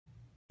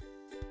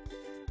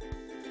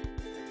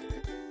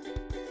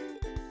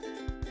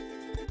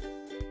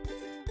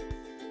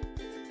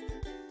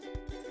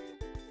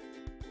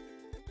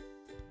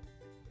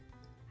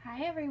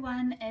Hi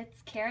everyone,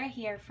 it's Kara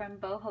here from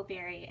Boho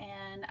Berry,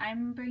 and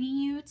I'm bringing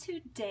you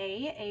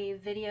today a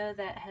video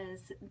that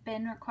has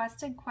been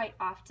requested quite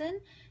often,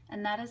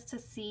 and that is to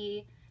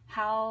see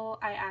how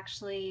I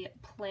actually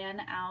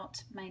plan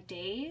out my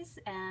days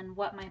and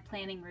what my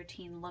planning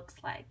routine looks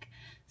like.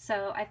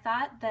 So I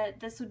thought that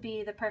this would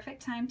be the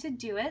perfect time to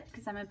do it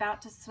because I'm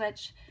about to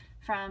switch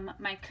from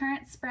my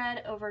current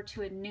spread over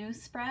to a new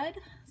spread.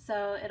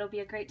 So it'll be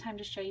a great time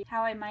to show you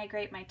how I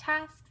migrate my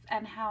tasks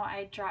and how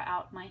I draw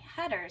out my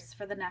headers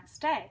for the next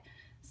day.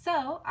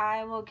 So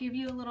I will give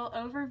you a little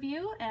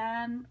overview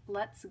and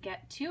let's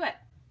get to it.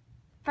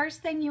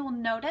 First thing you will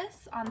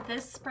notice on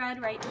this spread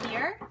right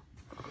here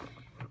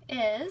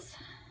is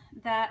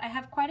that I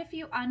have quite a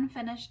few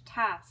unfinished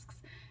tasks.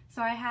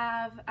 So I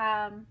have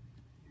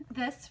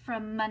this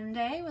from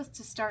Monday was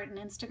to start an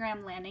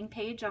Instagram landing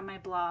page on my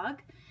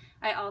blog.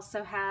 I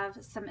also have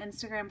some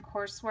Instagram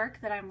coursework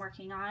that I'm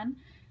working on.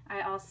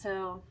 I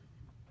also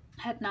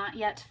had not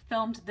yet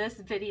filmed this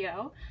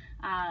video.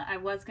 I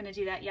was going to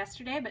do that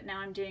yesterday, but now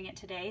I'm doing it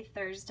today,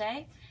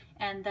 Thursday,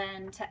 and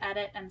then to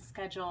edit and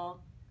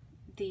schedule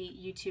the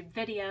YouTube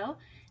video.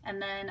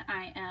 And then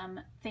I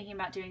am thinking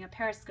about doing a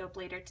Periscope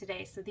later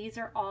today. So these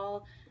are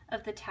all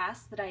of the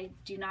tasks that I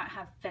do not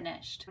have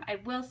finished. I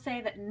will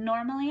say that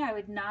normally I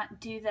would not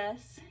do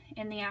this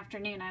in the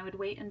afternoon. I would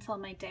wait until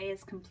my day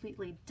is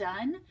completely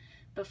done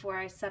before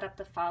I set up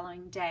the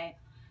following day.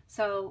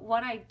 So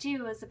what I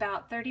do is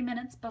about 30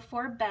 minutes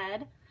before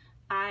bed,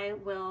 I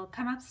will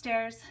come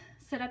upstairs,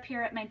 sit up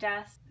here at my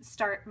desk,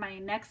 start my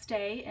next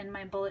day in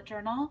my bullet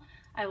journal.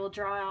 I will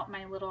draw out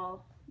my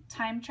little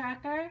time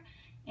tracker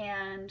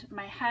and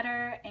my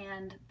header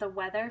and the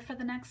weather for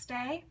the next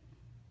day.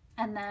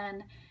 And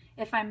then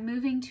if I'm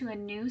moving to a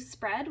new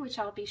spread, which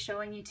I'll be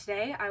showing you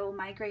today, I will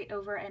migrate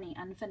over any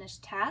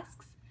unfinished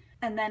tasks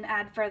and then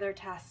add further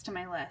tasks to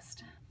my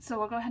list. So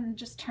we'll go ahead and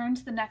just turn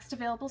to the next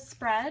available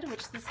spread,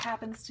 which this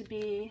happens to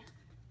be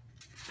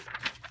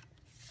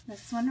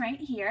this one right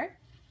here.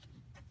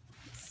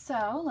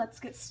 So let's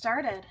get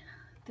started.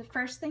 The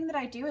first thing that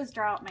I do is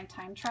draw out my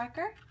time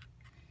tracker.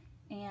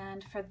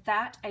 And for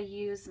that, I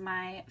use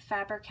my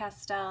Faber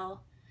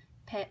Castell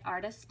PITT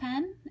artist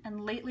pen.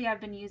 And lately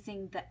I've been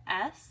using the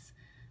S,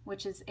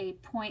 which is a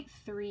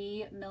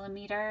 0.3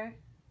 millimeter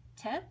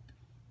tip,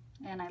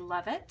 and I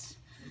love it.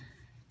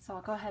 So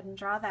I'll go ahead and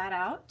draw that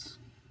out.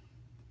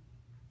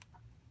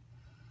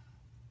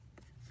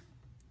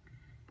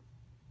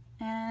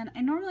 And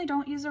I normally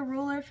don't use a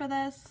ruler for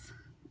this,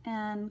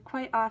 and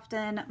quite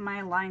often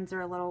my lines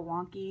are a little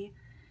wonky,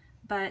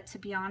 but to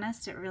be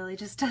honest, it really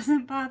just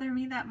doesn't bother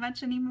me that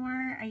much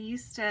anymore. I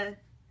used to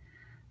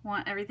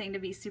want everything to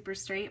be super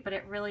straight, but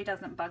it really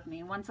doesn't bug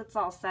me. Once it's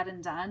all said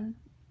and done,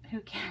 who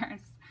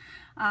cares?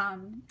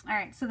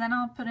 Alright, so then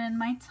I'll put in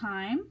my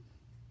time,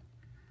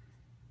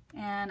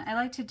 and I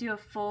like to do a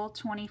full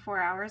 24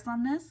 hours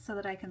on this so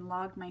that I can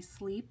log my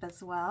sleep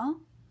as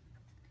well.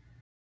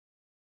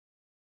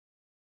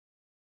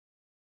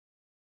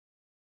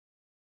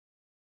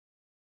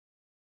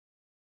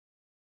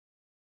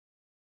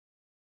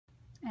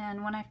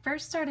 And when I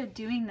first started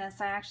doing this,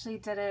 I actually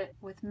did it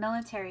with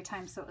military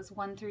time, so it was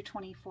 1 through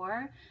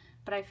 24,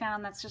 but I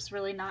found that's just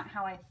really not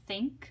how I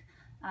think,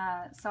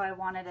 so I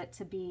wanted it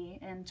to be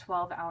in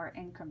 12-hour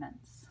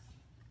increments.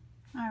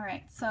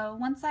 Alright, so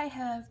once I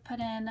have put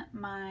in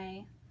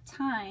my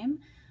time,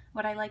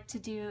 what I like to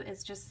do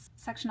is just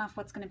section off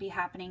what's going to be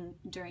happening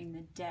during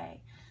the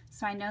day.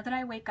 So I know that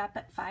I wake up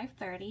at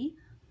 5:30,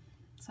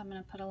 so I'm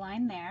going to put a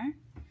line there.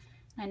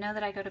 I know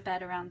that I go to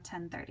bed around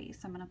 10:30,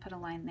 so I'm going to put a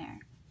line there.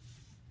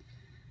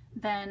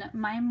 Then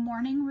my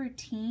morning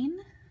routine,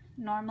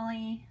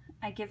 normally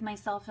I give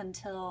myself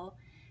until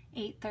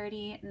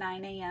 8:30,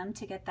 9 a.m.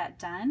 to get that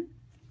done.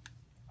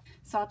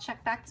 So I'll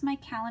check back to my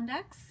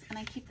Calendex, and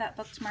I keep that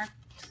bookmarked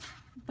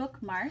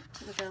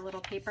with a little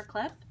paper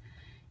clip.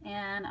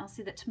 And I'll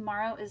see that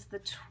tomorrow is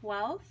the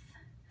 12th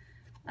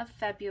of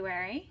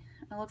February.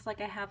 It looks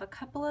like I have a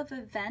couple of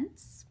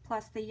events,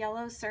 plus the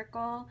yellow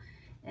circle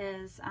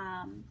is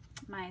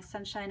my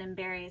Sunshine and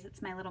Berries.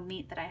 It's my little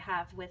meet that I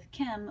have with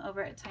Kim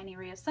over at Tiny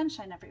Ray of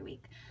Sunshine every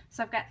week.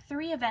 So I've got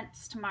 3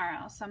 events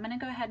tomorrow, so I'm going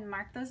to go ahead and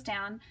mark those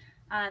down.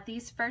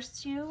 These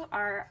first 2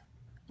 are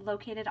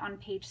located on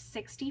page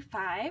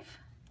 65.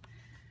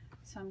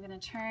 So I'm going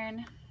to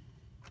turn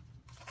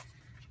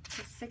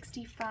to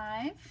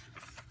 65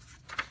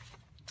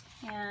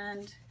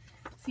 and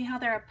see how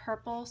they're a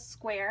purple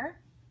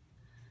square.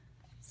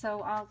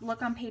 So I'll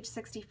look on page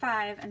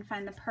 65 and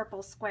find the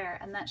purple square,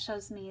 and that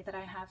shows me that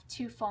I have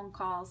 2 phone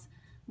calls,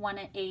 one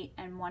at 8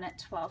 and one at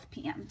 12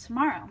 p.m.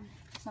 tomorrow.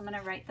 So I'm going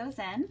to write those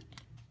in.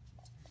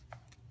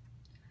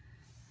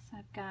 So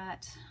I've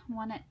got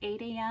one at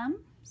 8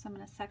 a.m., so I'm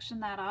going to section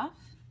that off.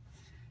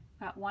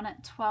 I've got one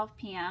at 12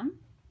 p.m.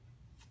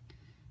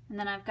 And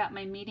then I've got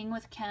my meeting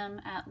with Kim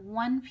at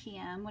 1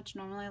 p.m., which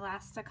normally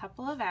lasts a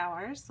couple of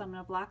hours, so I'm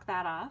going to block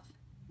that off.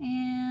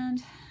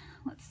 And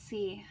let's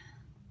see.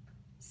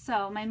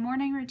 So my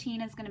morning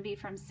routine is going to be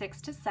from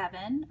 6 to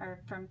 7, or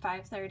from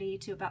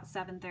 5:30 to about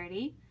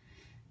 7:30.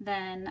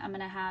 Then I'm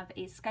gonna have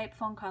a Skype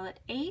phone call at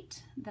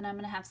 8. Then I'm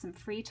gonna have some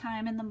free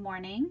time in the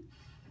morning.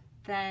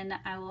 Then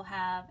I will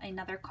have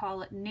another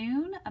call at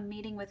noon, a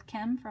meeting with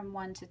Kim from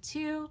 1 to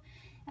 2,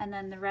 and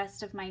then the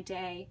rest of my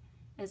day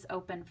is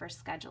open for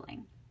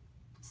scheduling.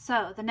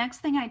 So the next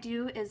thing I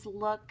do is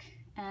look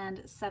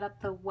and set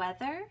up the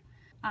weather.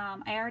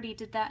 I already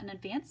did that in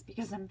advance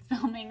because I'm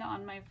filming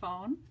on my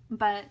phone,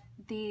 but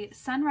the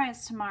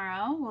sunrise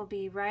tomorrow will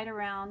be right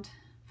around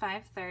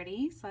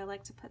 5:30, so I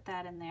like to put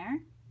that in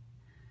there.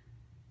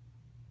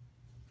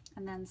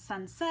 And then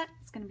sunset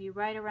is going to be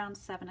right around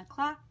 7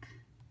 o'clock.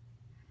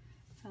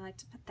 So I like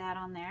to put that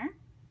on there.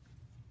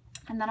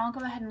 And then I'll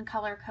go ahead and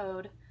color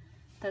code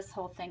this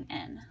whole thing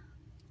in.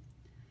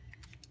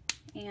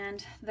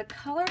 And the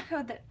color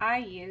code that I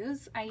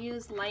use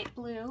light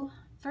blue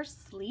for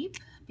sleep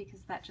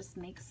because that just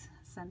makes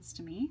sense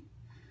to me.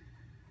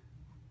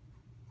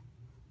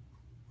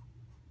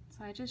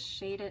 So I just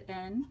shade it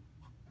in.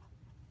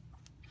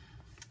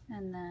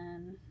 And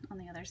then on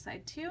the other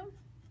side too.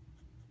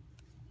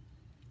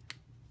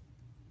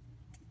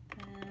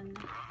 Then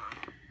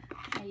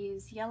I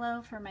use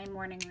yellow for my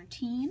morning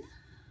routine.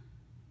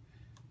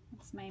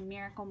 It's my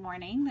miracle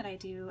morning that I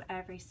do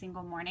every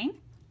single morning.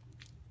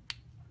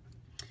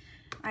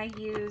 I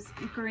use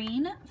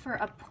green for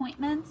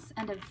appointments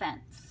and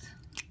events.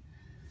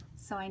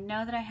 So I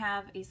know that I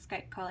have a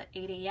Skype call at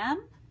 8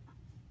 a.m.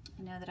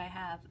 I know that I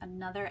have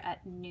another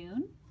at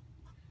noon.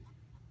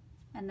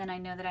 And then I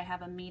know that I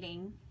have a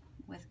meeting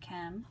with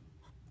Kim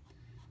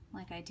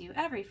like I do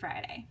every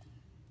Friday.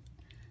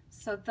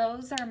 So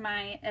those are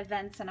my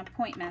events and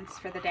appointments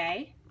for the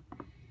day.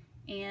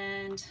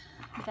 And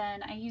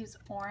then I use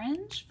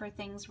orange for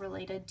things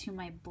related to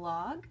my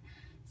blog.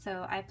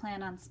 So I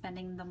plan on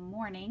spending the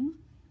morning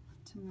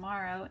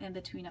tomorrow in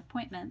between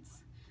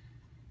appointments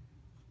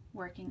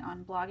working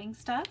on blogging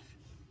stuff.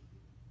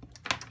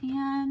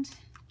 And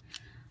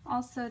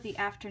also the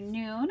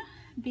afternoon,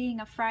 being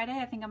a Friday,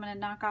 I think I'm going to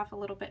knock off a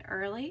little bit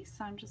early.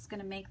 So I'm just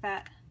going to make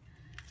that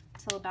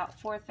till about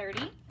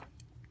 4:30.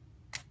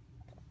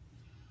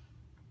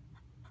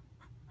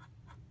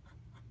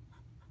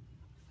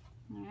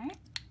 All right,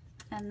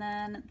 and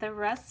then the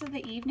rest of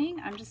the evening,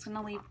 I'm just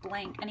gonna leave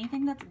blank.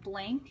 Anything that's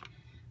blank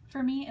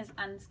for me is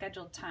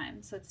unscheduled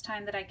time. So it's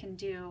time that I can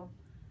do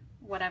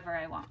whatever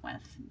I want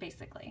with,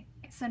 basically.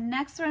 So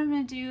next what I'm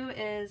gonna do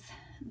is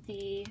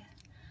the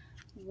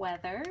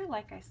weather,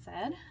 like I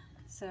said.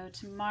 So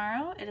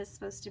tomorrow it is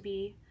supposed to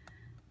be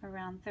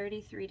around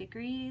 33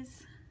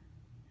 degrees.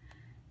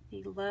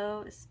 The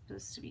low is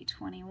supposed to be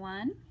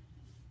 21.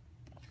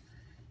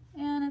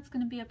 And it's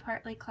gonna be a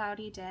partly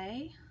cloudy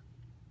day.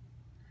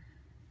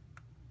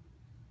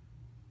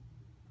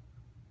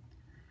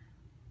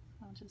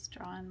 I'll just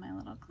draw in my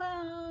little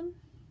cloud,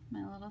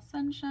 my little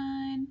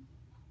sunshine.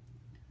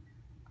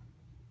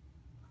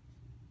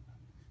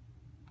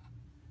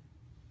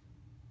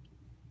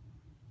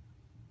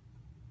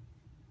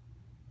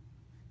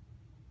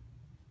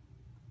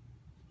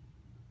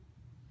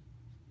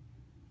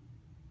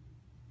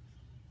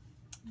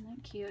 Isn't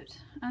that cute?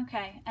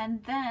 Okay,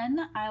 and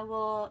then I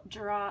will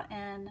draw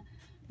in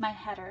my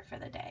header for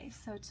the day.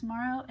 So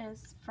tomorrow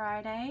is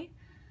Friday.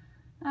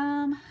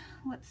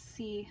 Let's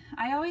see.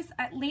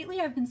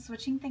 Lately I've been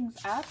switching things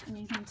up, and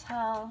you can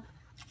tell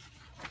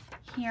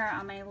here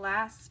on my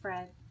last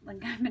spread,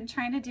 like I've been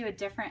trying to do a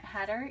different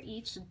header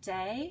each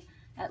day,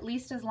 at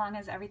least as long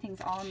as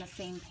everything's all on the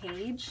same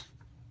page.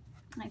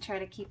 I try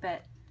to keep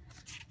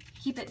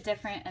it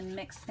different and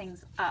mix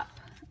things up.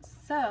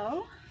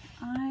 So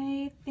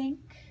I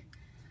think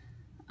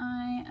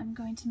I am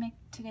going to make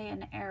today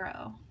an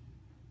arrow,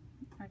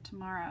 or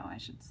tomorrow I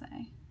should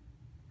say.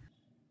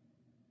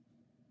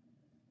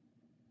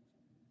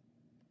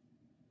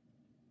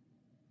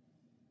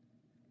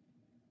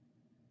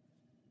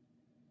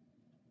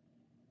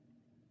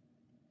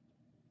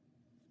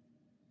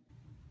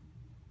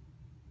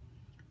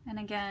 And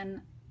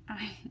again,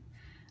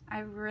 I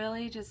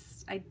really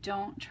I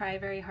don't try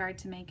very hard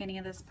to make any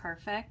of this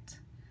perfect.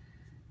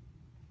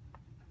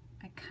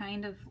 I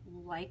kind of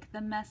like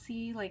the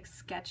messy, like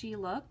sketchy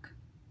look.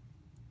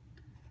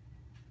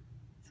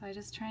 So I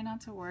just try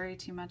not to worry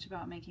too much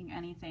about making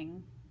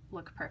anything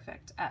look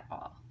perfect at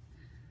all.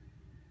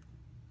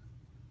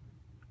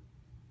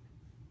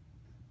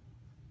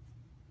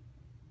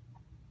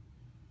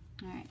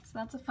 All right, so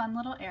that's a fun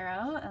little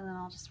arrow, and then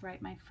I'll just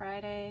write my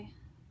Friday.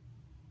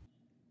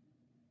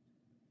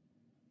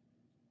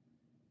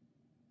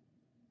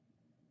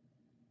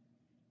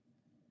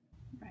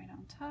 Right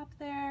on top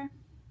there.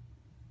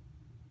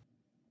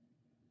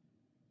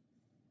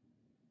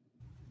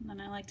 And then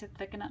I like to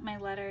thicken up my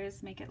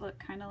letters, make it look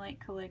kind of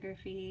like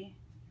calligraphy.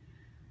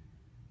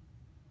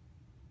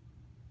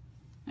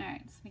 All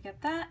right, so we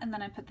get that, and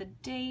then I put the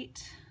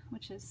date,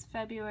 which is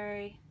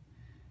February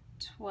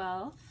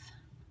 12th,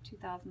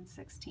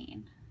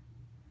 2016.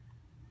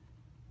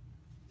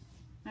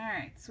 All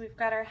right, so we've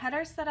got our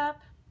header set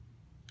up.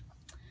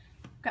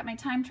 I've got my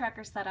time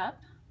tracker set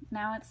up.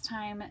 Now it's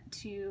time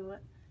to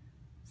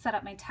set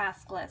up my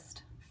task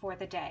list for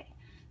the day.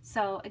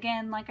 So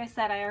again, like I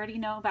said, I already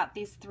know about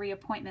these 3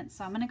 appointments,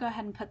 so I'm going to go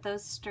ahead and put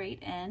those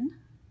straight in.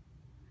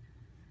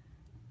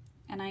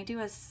 And I do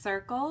a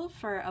circle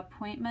for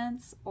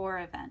appointments or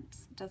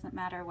events. It doesn't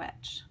matter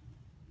which.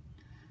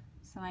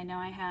 So I know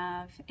I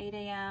have 8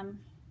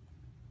 a.m.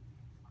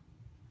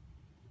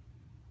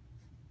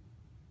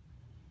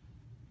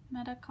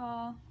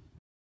 medical.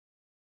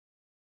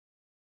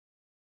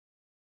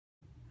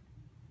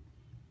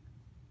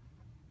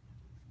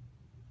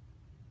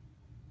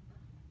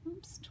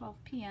 Oops,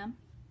 12 p.m.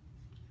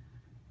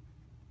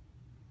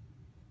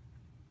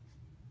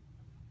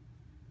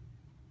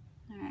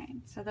 All right,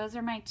 so those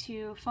are my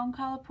 2 phone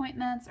call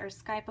appointments or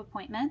Skype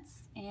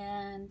appointments.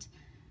 And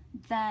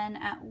then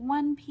at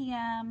 1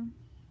 p.m.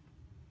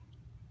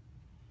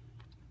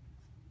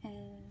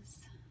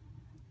 is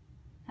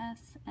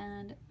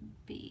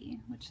S&B,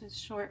 which is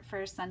short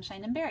for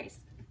Sunshine and Berries.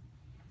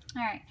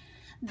 All right,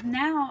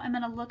 now I'm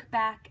going to look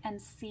back and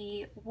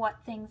see what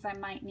things I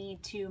might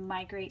need to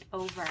migrate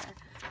over.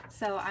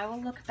 So I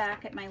will look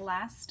back at my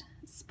last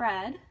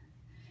spread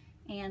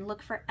and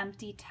look for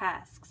empty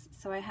tasks.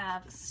 So I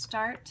have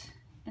start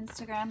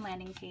Instagram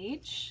landing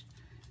page.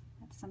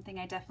 That's something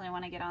I definitely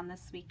want to get on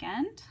this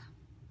weekend.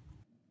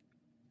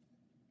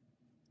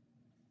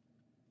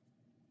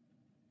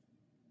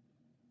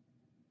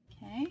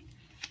 Okay,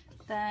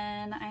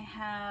 then I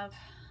have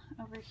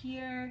over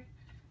here,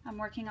 I'm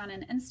working on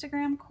an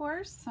Instagram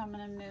course, so I'm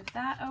going to move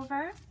that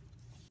over.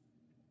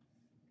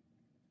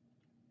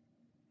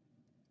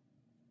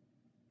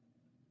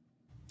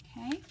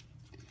 Okay,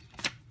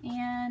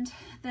 and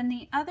then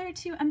the other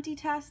 2 empty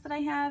tasks that I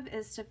have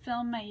is to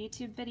film my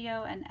YouTube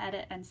video and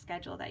edit and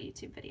schedule that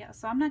YouTube video.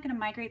 So I'm not going to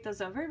migrate those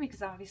over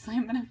because obviously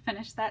I'm going to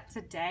finish that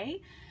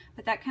today,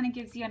 but that kind of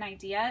gives you an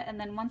idea. And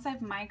then once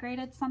I've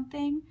migrated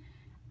something,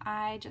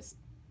 I just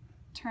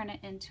turn it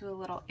into a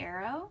little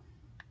arrow,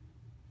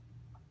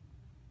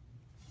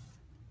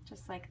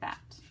 just like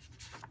that.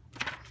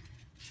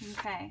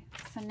 Okay,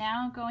 so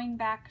now going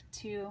back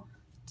to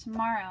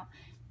tomorrow,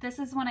 this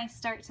is when I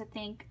start to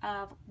think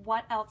of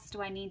what else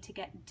do I need to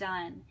get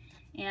done.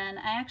 And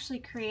I actually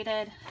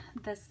created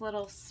this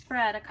little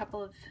spread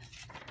a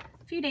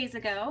few days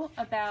ago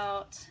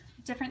about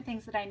different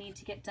things that I need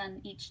to get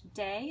done each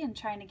day and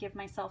trying to give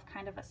myself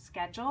kind of a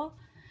schedule.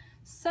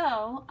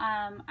 So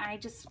I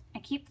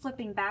keep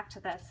flipping back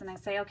to this and I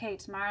say, okay,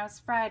 tomorrow's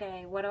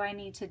Friday, what do I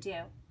need to do?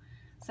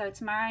 So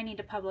tomorrow I need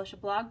to publish a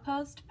blog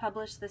post,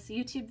 publish this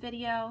YouTube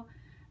video,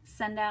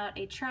 send out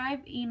a tribe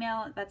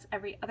email, that's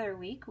every other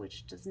week,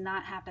 which does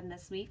not happen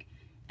this week,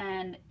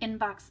 and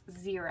inbox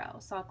 0.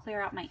 So I'll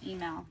clear out my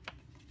email.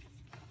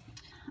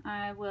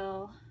 I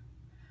will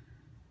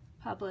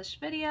publish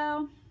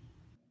video.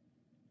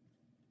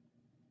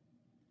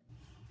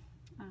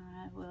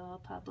 I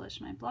will publish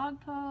my blog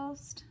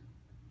post.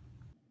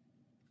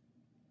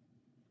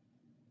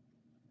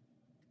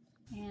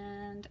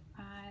 And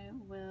I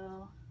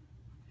will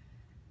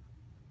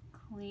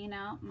clean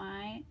out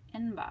my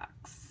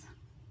inbox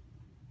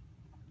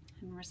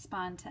and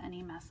respond to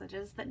any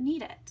messages that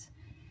need it.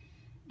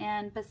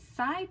 And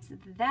besides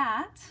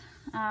that,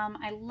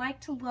 I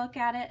like to look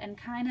at it and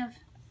kind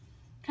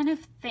of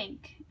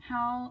think,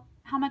 how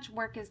much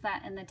work is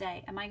that in the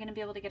day? Am I going to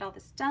be able to get all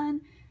this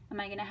done?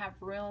 Am I going to have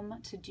room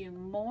to do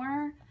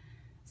more?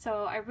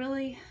 So I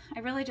really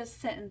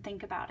just sit and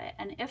think about it.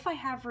 And if I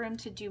have room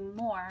to do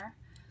more,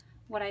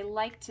 what I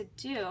like to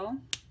do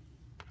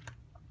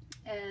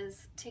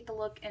is take a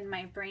look in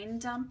my brain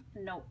dump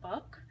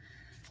notebook,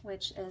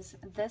 which is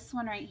this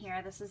one right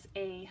here. This is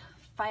a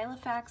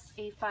Filofax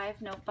A5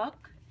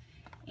 notebook,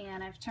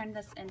 and I've turned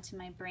this into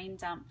my brain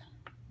dump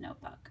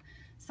notebook.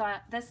 So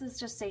this is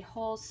just a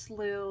whole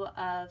slew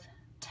of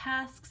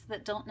tasks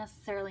that don't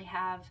necessarily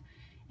have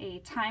a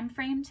time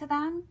frame to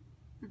them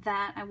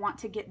that I want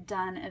to get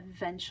done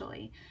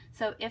eventually.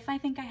 So if I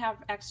think I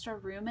have extra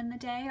room in the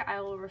day, I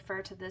will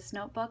refer to this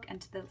notebook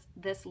and to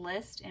this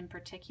list in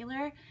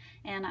particular,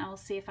 and I will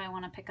see if I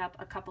want to pick up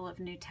a couple of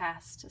new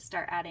tasks to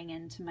start adding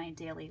into my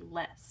daily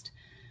list.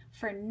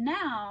 For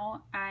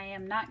now, I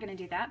am not going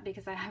to do that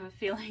because I have a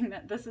feeling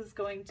that this is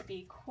going to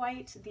be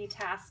quite the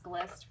task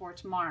list for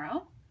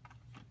tomorrow.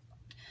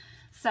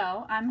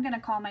 So I'm going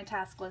to call my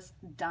task list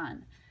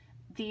done.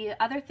 The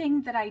other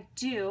thing that I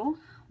do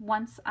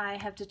once I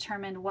have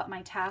determined what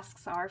my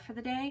tasks are for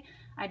the day,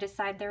 I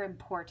decide their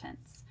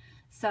importance.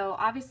 So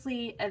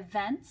obviously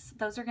events,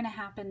 those are going to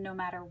happen no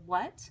matter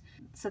what,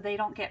 so they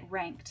don't get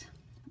ranked.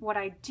 What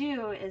I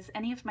do is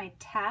any of my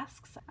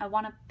tasks, I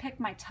want to pick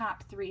my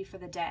top 3 for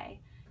the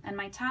day. And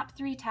my top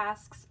 3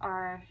 tasks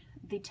are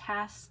the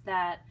tasks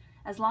that,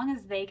 as long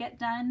as they get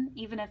done,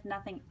 even if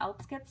nothing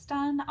else gets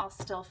done, I'll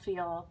still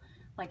feel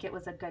like it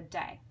was a good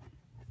day.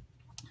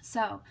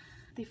 So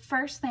the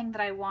first thing that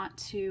I want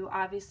to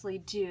obviously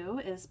do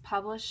is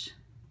publish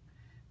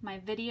my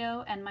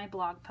video and my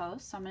blog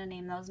post. So I'm going to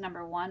name those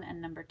number 1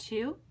 and number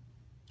 2.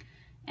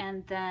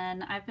 And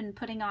then I've been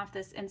putting off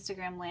this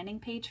Instagram landing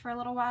page for a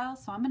little while,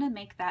 so I'm going to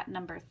make that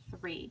number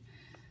 3.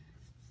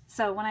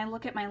 So when I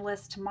look at my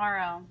list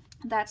tomorrow,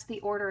 that's the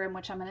order in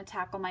which I'm going to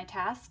tackle my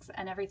tasks,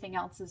 and everything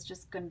else is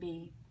just going to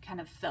be kind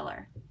of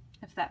filler,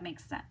 if that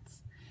makes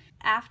sense.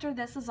 After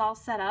this is all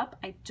set up,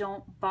 I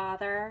don't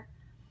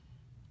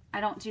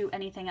do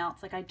anything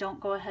else. Like, I don't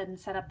go ahead and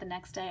set up the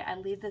next day. I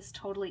leave this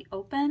totally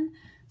open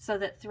so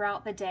that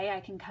throughout the day I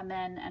can come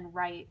in and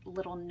write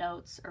little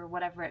notes or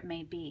whatever it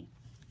may be.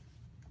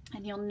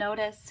 And you'll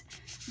notice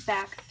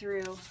back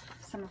through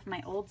some of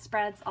my old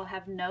spreads, I'll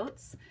have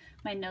notes.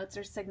 My notes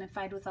are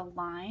signified with a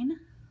line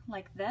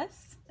like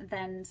this.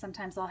 Then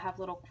sometimes I'll have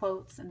little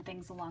quotes and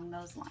things along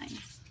those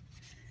lines.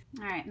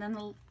 All right, and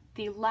then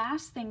the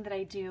last thing that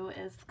I do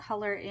is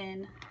color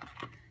in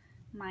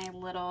my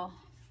little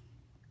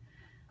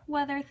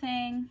weather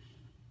thing.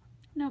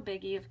 No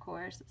biggie, of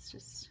course. It's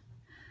just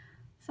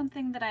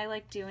something that I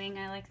like doing.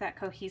 I like that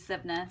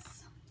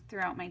cohesiveness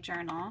throughout my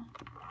journal.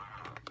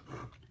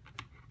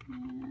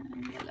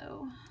 And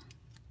yellow.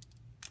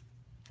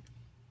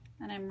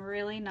 And I'm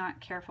really not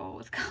careful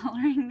with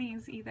coloring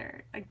these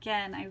either.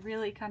 Again, I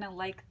really kind of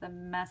like the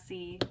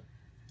messy,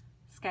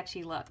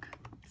 sketchy look.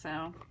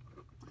 So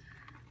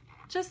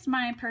just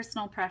my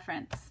personal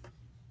preference.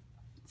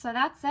 So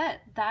that's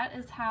it. That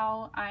is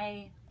how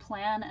I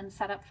plan and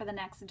set up for the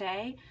next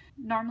day.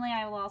 Normally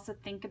I will also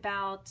think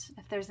about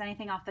if there's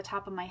anything off the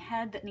top of my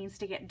head that needs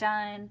to get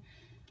done,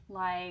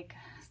 like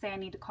say I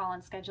need to call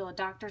and schedule a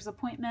doctor's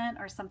appointment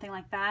or something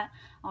like that.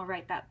 I'll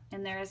write that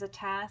in there as a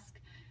task.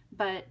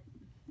 But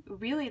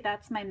really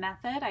that's my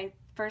method. I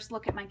first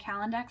look at my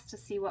Calendex to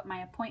see what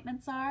my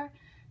appointments are.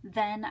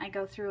 Then I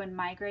go through and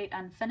migrate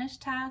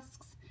unfinished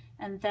tasks,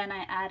 and then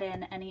I add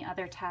in any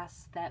other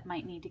tasks that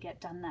might need to get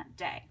done that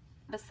day.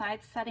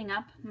 Besides setting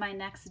up my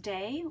next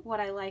day, what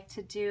I like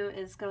to do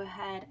is go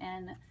ahead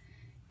and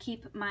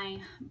keep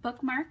my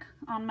bookmark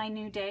on my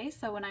new day.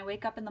 So when I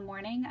wake up in the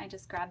morning, I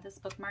just grab this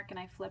bookmark and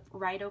I flip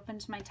right open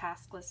to my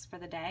task list for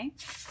the day.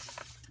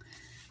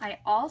 I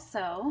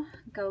also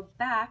go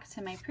back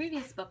to my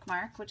previous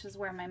bookmark, which is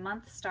where my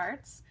month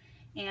starts,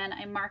 and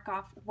I mark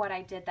off what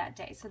I did that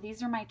day. So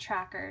these are my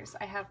trackers.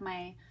 I have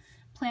my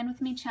Plan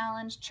With Me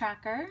Challenge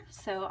tracker,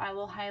 so I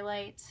will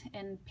highlight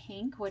in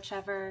pink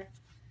whichever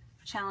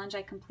challenge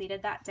I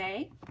completed that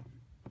day.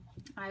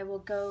 I will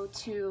go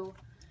to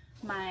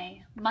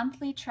my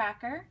monthly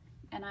tracker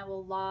and I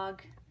will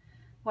log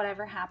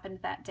whatever happened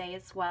that day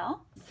as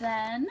well.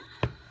 Then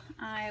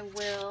I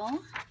will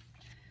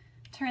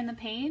turn the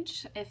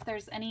page. If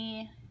there's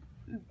any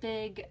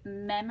big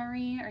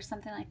memory or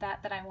something like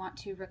that that I want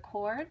to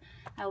record,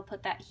 I will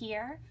put that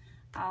here.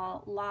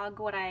 I'll log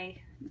what I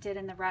did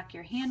in the Rock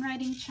Your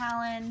Handwriting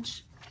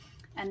Challenge,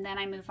 and then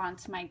I move on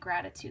to my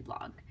gratitude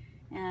log.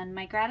 And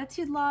my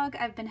gratitude log,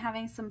 I've been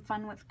having some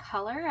fun with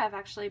color. I've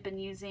actually been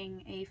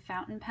using a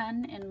fountain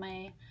pen in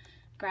my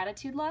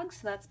gratitude log,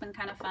 so that's been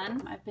kind of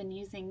fun. I've been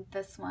using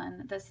this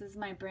one. This is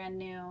my brand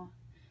new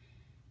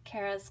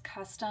Kara's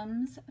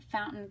Customs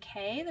Fountain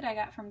K that I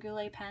got from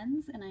Goulet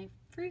Pens, and I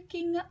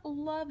freaking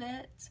love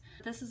it.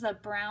 This is a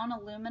brown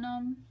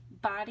aluminum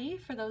body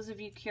for those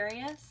of you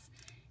curious.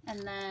 And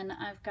then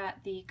I've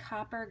got the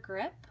copper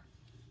grip,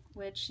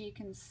 which you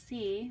can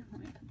see,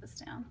 let me put this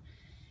down.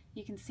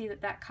 You can see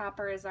that that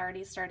copper is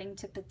already starting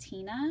to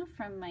patina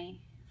from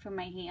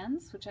my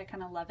hands, which I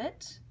kind of love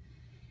it.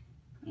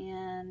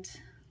 And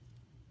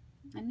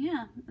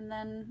yeah, and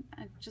then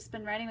I've just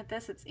been writing with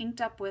this. It's inked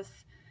up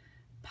with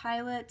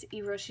Pilot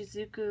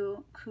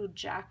Iroshizuku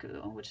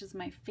Kujaku, which is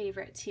my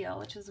favorite teal,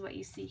 which is what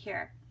you see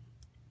here.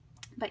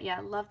 But yeah,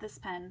 I love this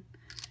pen.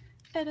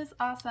 It is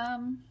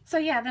awesome. So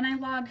yeah, then I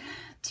log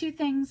 2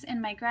 things in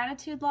my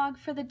gratitude log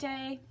for the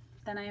day.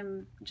 Then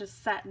I'm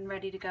just set and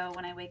ready to go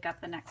when I wake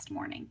up the next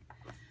morning.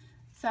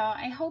 So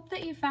I hope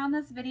that you found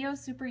this video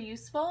super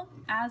useful.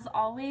 As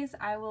always,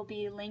 I will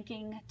be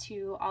linking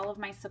to all of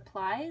my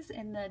supplies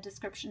in the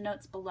description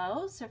notes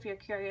below. So if you're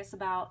curious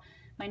about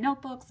my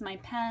notebooks, my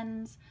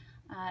pens,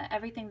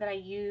 everything that I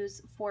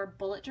use for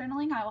bullet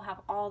journaling, I will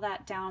have all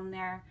that down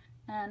there.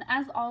 And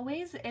as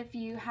always, if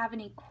you have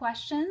any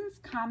questions,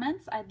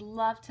 comments, I'd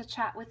love to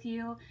chat with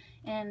you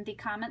in the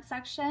comment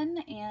section,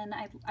 and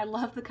I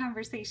love the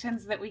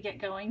conversations that we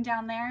get going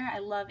down there. I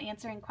love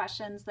answering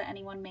questions that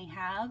anyone may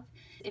have.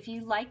 If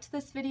you liked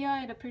this video,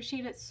 I'd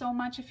appreciate it so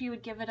much if you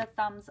would give it a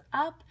thumbs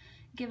up,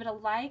 give it a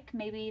like,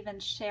 maybe even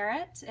share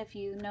it if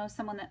you know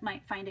someone that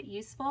might find it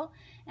useful.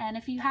 And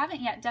if you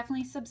haven't yet,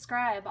 definitely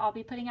subscribe. I'll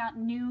be putting out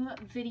new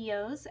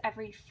videos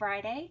every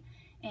Friday,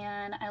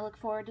 and I look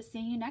forward to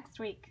seeing you next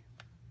week.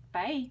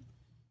 Bye.